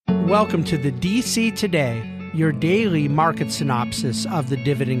Welcome to the DC Today, your daily market synopsis of the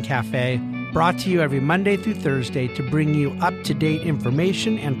Dividend Cafe, brought to you every Monday through Thursday to bring you up-to-date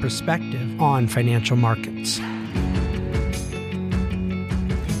information and perspective on financial markets.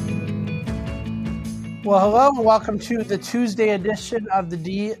 Well, hello and welcome to the Tuesday edition of the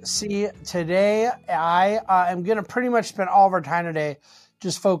DC Today. I am going to pretty much spend all of our time today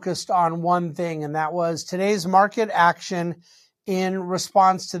just focused on one thing, and that was today's market action in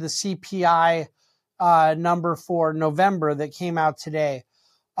response to the CPI number for November that came out today.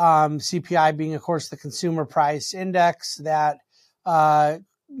 CPI being, of course, the consumer price index that,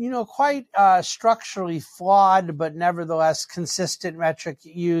 quite structurally flawed, but nevertheless consistent metric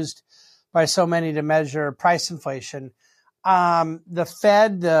used by so many to measure price inflation. The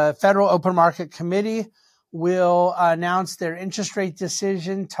Fed, the Federal Open Market Committee, will announce their interest rate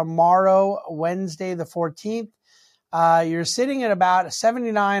decision tomorrow, Wednesday, the 14th. You're sitting at about a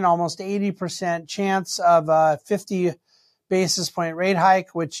 79, almost 80% chance of a 50 basis point rate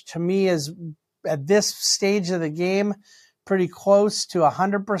hike, which to me is at this stage of the game pretty close to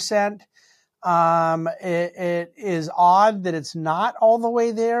 100%. It is odd that it's not all the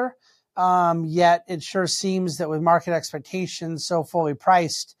way there, yet it sure seems that with market expectations so fully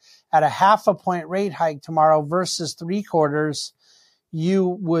priced at a half a point rate hike tomorrow versus 3/4,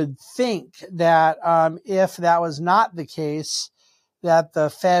 you would think that if that was not the case, that the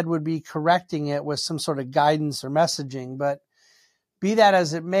Fed would be correcting it with some sort of guidance or messaging. But be that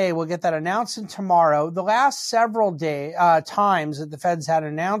as it may, we'll get that announcement tomorrow. The last several times that the Fed's had an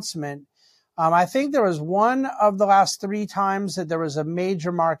announcement, I think there was one of the last 3 times that there was a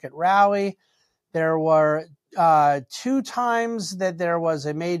major market rally. There were 2 times that there was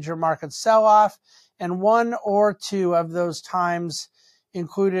a major market sell-off, and 1 or 2 of those times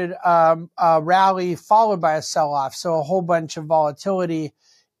included a rally followed by a sell-off. So a whole bunch of volatility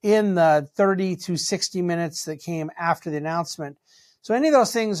in the 30 to 60 minutes that came after the announcement. So any of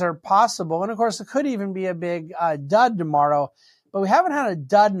those things are possible. And of course, it could even be a big dud tomorrow, but we haven't had a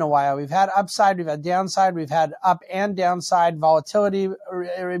dud in a while. We've had upside, we've had downside, we've had up and downside volatility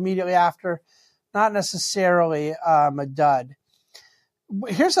immediately after, not necessarily a dud.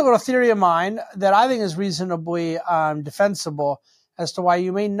 Here's a little theory of mine that I think is reasonably defensible as to why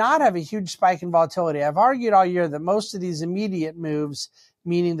you may not have a huge spike in volatility. I've argued all year that most of these immediate moves,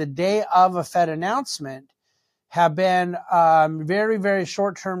 meaning the day of a Fed announcement, have been very, very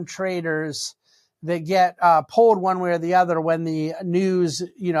short-term traders that get pulled one way or the other when the news,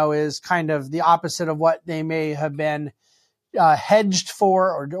 is kind of the opposite of what they may have been hedged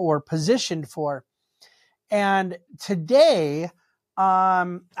for or positioned for. And today,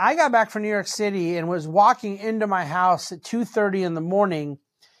 I got back from New York City and was walking into my house at 2:30 in the morning.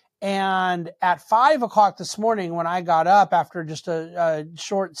 And at 5 o'clock this morning, when I got up after just a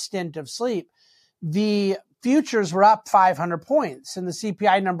short stint of sleep, the futures were up 500 points and the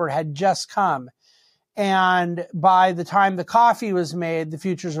CPI number had just come. And by the time the coffee was made, the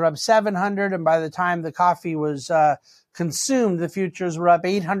futures were up 700. And by the time the coffee was consumed, the futures were up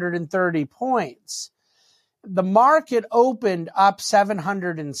 830 points. The market opened up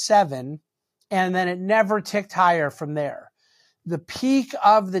 707, and then it never ticked higher from there. The peak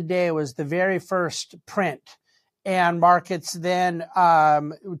of the day was the very first print, and markets then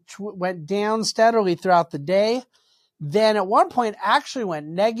went down steadily throughout the day. Then at one point actually went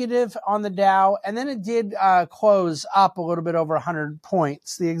negative on the Dow, and then it did close up a little bit over 100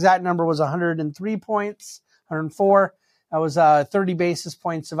 points. The exact number was 103 points, 104. That was 30 basis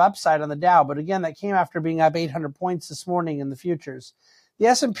points of upside on the Dow. But again, that came after being up 800 points this morning in the futures. The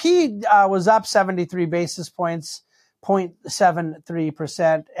S&P was up 73 basis points,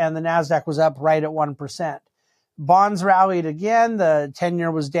 0.73%, and the NASDAQ was up right at 1%. Bonds rallied again. The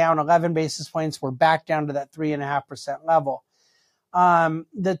 10-year was down 11 basis points. We're back down to that 3.5% level.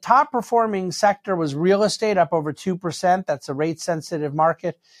 The top performing sector was real estate, up over 2%. That's a rate-sensitive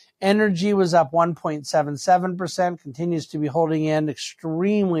market. Energy was up 1.77%, continues to be holding in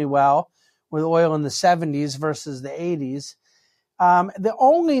extremely well with oil in the 70s versus the 80s. The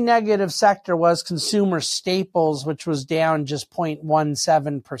only negative sector was consumer staples, which was down just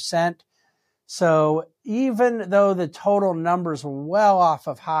 0.17%. So even though the total numbers were well off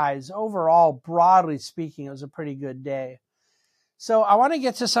of highs, overall, broadly speaking, it was a pretty good day. So I want to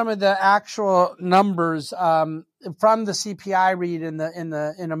get to some of the actual numbers from the CPI read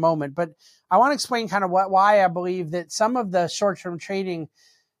in a moment, but I want to explain kind of why I believe that some of the short-term trading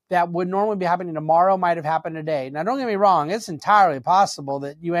that would normally be happening tomorrow might have happened today. Now, don't get me wrong; it's entirely possible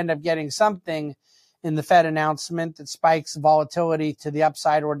that you end up getting something in the Fed announcement that spikes volatility to the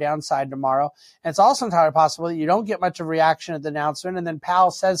upside or downside tomorrow. And it's also entirely possible that you don't get much of a reaction at the announcement, and then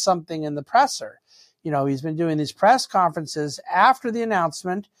Powell says something in the presser. He's been doing these press conferences after the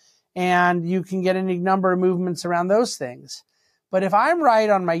announcement, and you can get any number of movements around those things. But if I'm right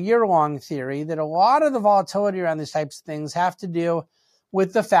on my year-long theory that a lot of the volatility around these types of things have to do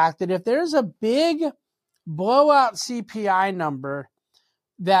with the fact that if there's a big blowout CPI number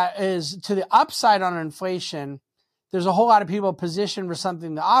that is to the upside on inflation, there's a whole lot of people positioned for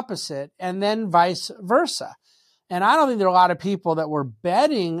something the opposite, and then vice versa. And I don't think there are a lot of people that were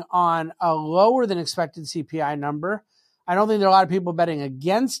betting on a lower than expected CPI number. I don't think there are a lot of people betting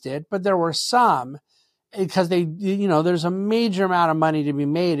against it, but there were some, because there's a major amount of money to be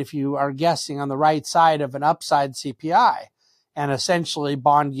made if you are guessing on the right side of an upside CPI, and essentially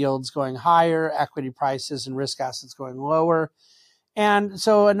bond yields going higher, equity prices and risk assets going lower. And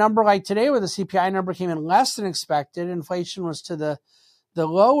so a number like today, where the CPI number came in less than expected, inflation was to the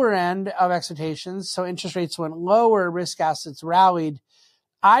lower end of expectations, so interest rates went lower, risk assets rallied.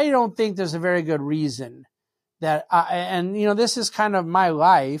 I don't think there's a very good reason that, this is kind of my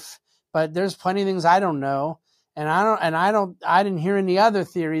life, but there's plenty of things I don't know. And I didn't hear any other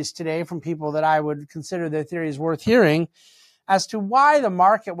theories today from people that I would consider their theories worth hearing as to why the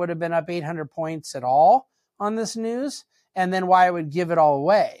market would have been up 800 points at all on this news, and then why it would give it all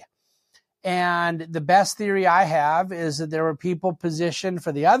away. And the best theory I have is that there were people positioned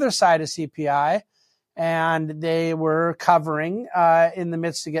for the other side of CPI, and they were covering in the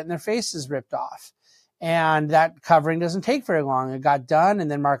midst of getting their faces ripped off. And that covering doesn't take very long. It got done,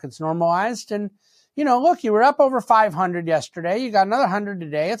 and then markets normalized. And, look, you were up over 500 yesterday. You got another 100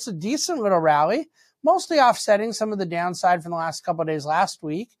 today. It's a decent little rally, mostly offsetting some of the downside from the last couple of days last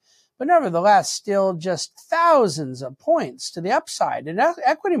week. But nevertheless, still just thousands of points to the upside in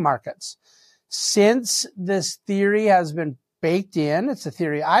equity markets. Since this theory has been baked in, it's a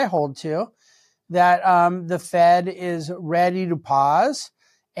theory I hold to, that the Fed is ready to pause,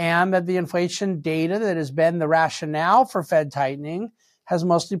 and that the inflation data that has been the rationale for Fed tightening has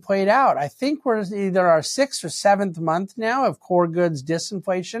mostly played out. I think we're either our 6th or 7th month now of core goods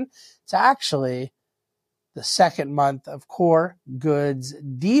disinflation. It's actually the 2nd month of core goods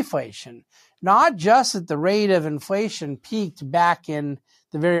deflation. Not just that the rate of inflation peaked back in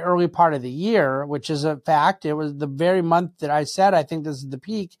the very early part of the year, which is a fact. It was the very month that I said, I think this is the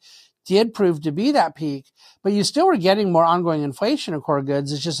peak, did prove to be that peak, but you still were getting more ongoing inflation of core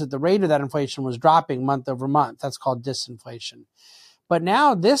goods. It's just that the rate of that inflation was dropping month over month. That's called disinflation. But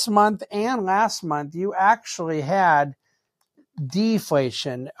now this month and last month, you actually had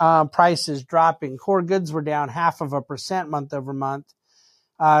deflation, prices dropping. Core goods were down 0.5% month over month.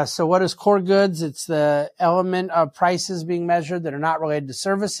 So what is core goods? It's the element of prices being measured that are not related to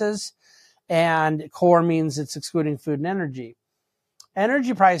services. And core means it's excluding food and energy.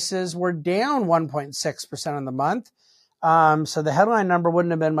 Energy prices were down 1.6% on the month. So the headline number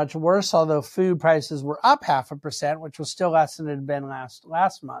wouldn't have been much worse, although food prices were up 0.5%, which was still less than it had been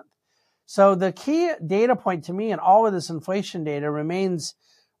last month. So the key data point to me in all of this inflation data remains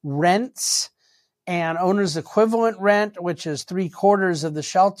rents and owner's equivalent rent, which is 3/4 of the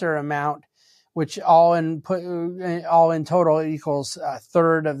shelter amount, which all in total equals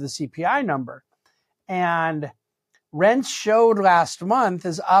 1/3 of the CPI number. And rents showed last month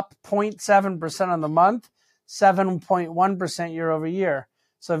is up 0.7% on the month, 7.1% year over year.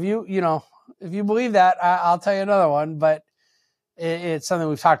 So if you believe that, I'll tell you another one, but it's something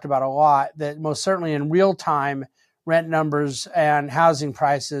we've talked about a lot, that most certainly in real time, rent numbers and housing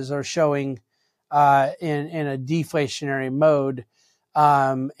prices are showing in a deflationary mode.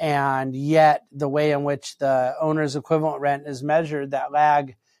 And yet the way in which the owner's equivalent rent is measured, that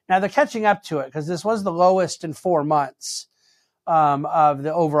lag, now they're catching up to it because this was the lowest in 4 months of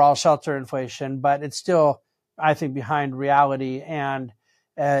the overall shelter inflation, but it's still, I think, behind reality. And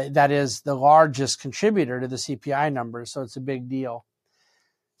that is the largest contributor to the CPI numbers. So it's a big deal.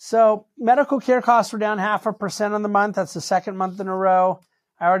 So medical care costs were down 0.5% on the month. That's the 2nd month in a row.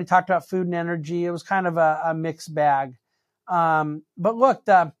 I already talked about food and energy. It was kind of a mixed bag. But look,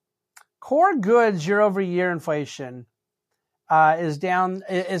 the core goods year over year inflation is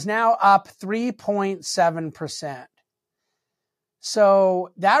now up 3.7%. So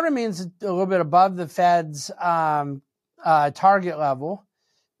that remains a little bit above the Fed's target level,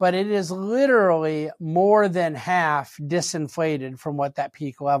 but it is literally more than half disinflated from what that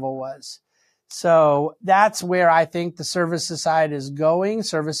peak level was. So that's where I think the services side is going.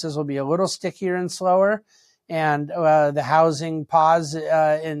 Services will be a little stickier and slower, and the housing pause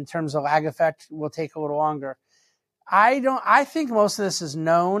in terms of lag effect will take a little longer. I think most of this is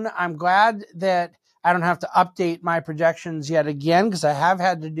known. I'm glad that I don't have to update my projections yet again, because I have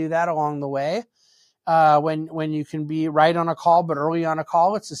had to do that along the way. When you can be right on a call, but early on a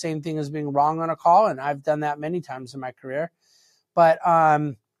call, it's the same thing as being wrong on a call. And I've done that many times in my career. But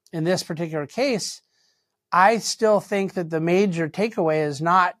in this particular case, I still think that the major takeaway is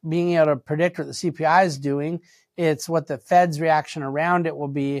not being able to predict what the CPI is doing. It's what the Fed's reaction around it will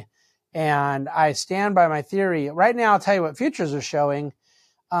be. And I stand by my theory. Right now, I'll tell you what futures are showing.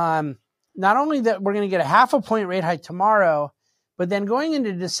 Not only that we're going to get a 0.5 point rate hike tomorrow, but then going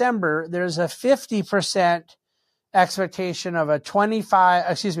into December, there's a 50% expectation of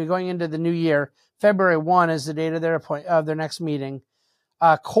going into the new year. February 1 is the date of their next meeting,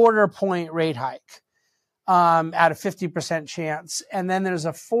 a 0.25 point rate hike at a 50% chance. And then there's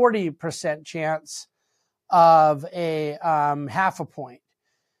a 40% chance of a 0.5 point.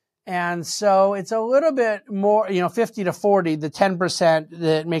 And so it's a little bit more, 50 to 40, the 10%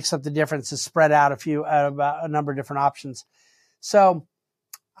 that makes up the difference is spread out about a number of different options. So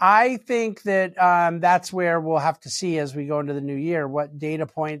I think that that's where we'll have to see as we go into the new year, what data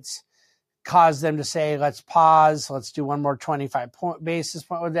points cause them to say, let's pause, let's do one more 25 basis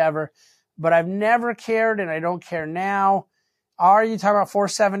point, whatever. But I've never cared, and I don't care now. Are you talking about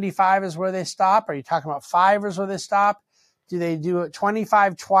 475 is where they stop? Are you talking about 5 is where they stop? Do they do it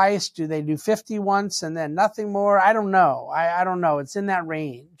 25 twice? Do they do 50 once and then nothing more? I don't know. I don't know. It's in that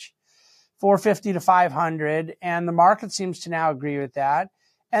range, 450 to 500. And the market seems to now agree with that.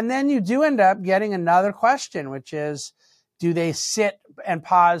 And then you do end up getting another question, which is, do they sit and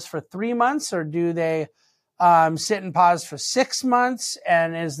pause for 3 months, or do they sit and pause for 6 months?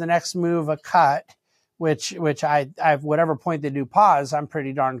 And is the next move a cut? Which I whatever point they do pause, I'm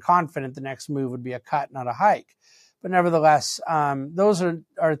pretty darn confident the next move would be a cut, not a hike. But nevertheless, those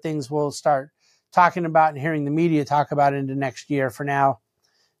are things we'll start talking about and hearing the media talk about into next year. For now,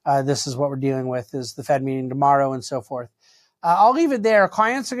 this is what we're dealing with, is the Fed meeting tomorrow and so forth. I'll leave it there.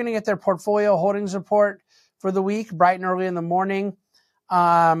 Clients are going to get their portfolio holdings report for the week bright and early in the morning.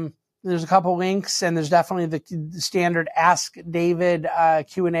 There's a couple links, and there's definitely the standard Ask David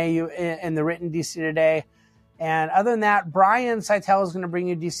Q&A in the written DC Today. And other than that, Brian Seitel is going to bring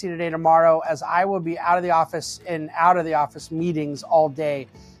you DC Today tomorrow, as I will be out of the office meetings all day.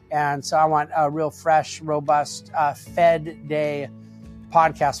 And so I want a real fresh, robust Fed Day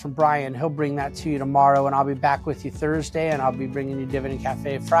podcast from Brian. He'll bring that to you tomorrow, and I'll be back with you Thursday, and I'll be bringing you Dividend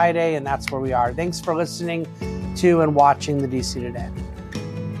Cafe Friday, and that's where we are. Thanks for listening to and watching the DC Today.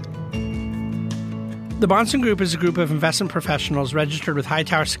 The Bahnsen Group is a group of investment professionals registered with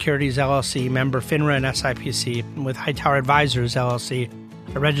Hightower Securities, LLC, member FINRA and SIPC, and with Hightower Advisors, LLC,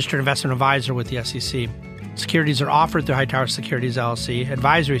 a registered investment advisor with the SEC. Securities are offered through Hightower Securities, LLC.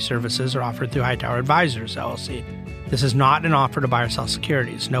 Advisory services are offered through Hightower Advisors, LLC. This is not an offer to buy or sell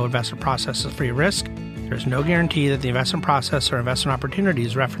securities. No investment process is free of risk. There is no guarantee that the investment process or investment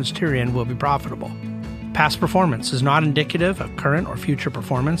opportunities referenced herein will be profitable. Past performance is not indicative of current or future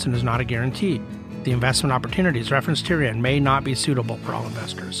performance and is not a guarantee. The investment opportunities referenced herein may not be suitable for all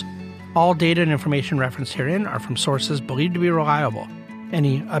investors. All data and information referenced herein are from sources believed to be reliable.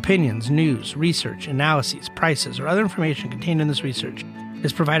 Any opinions, news, research, analyses, prices, or other information contained in this research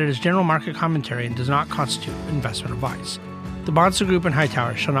is provided as general market commentary and does not constitute investment advice. The Bahnsen Group and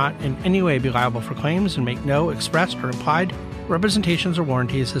Hightower shall not in any way be liable for claims and make no expressed or implied representations or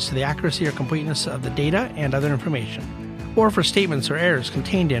warranties as to the accuracy or completeness of the data and other information, or for statements or errors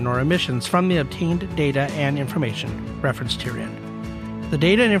contained in or omissions from the obtained data and information referenced herein. The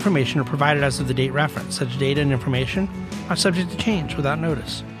data and information are provided as of the date referenced. Such data and information are subject to change without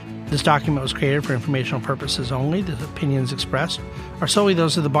notice. This document was created for informational purposes only. The opinions expressed are solely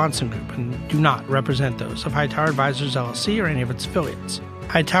those of the Bahnsen Group and do not represent those of Hightower Advisors, LLC, or any of its affiliates.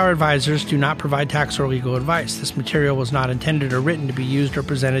 Hightower Advisors do not provide tax or legal advice. This material was not intended or written to be used or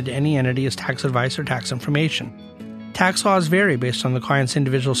presented to any entity as tax advice or tax information. Tax laws vary based on the client's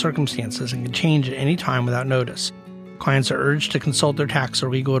individual circumstances and can change at any time without notice. Clients are urged to consult their tax or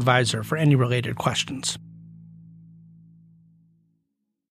legal advisor for any related questions.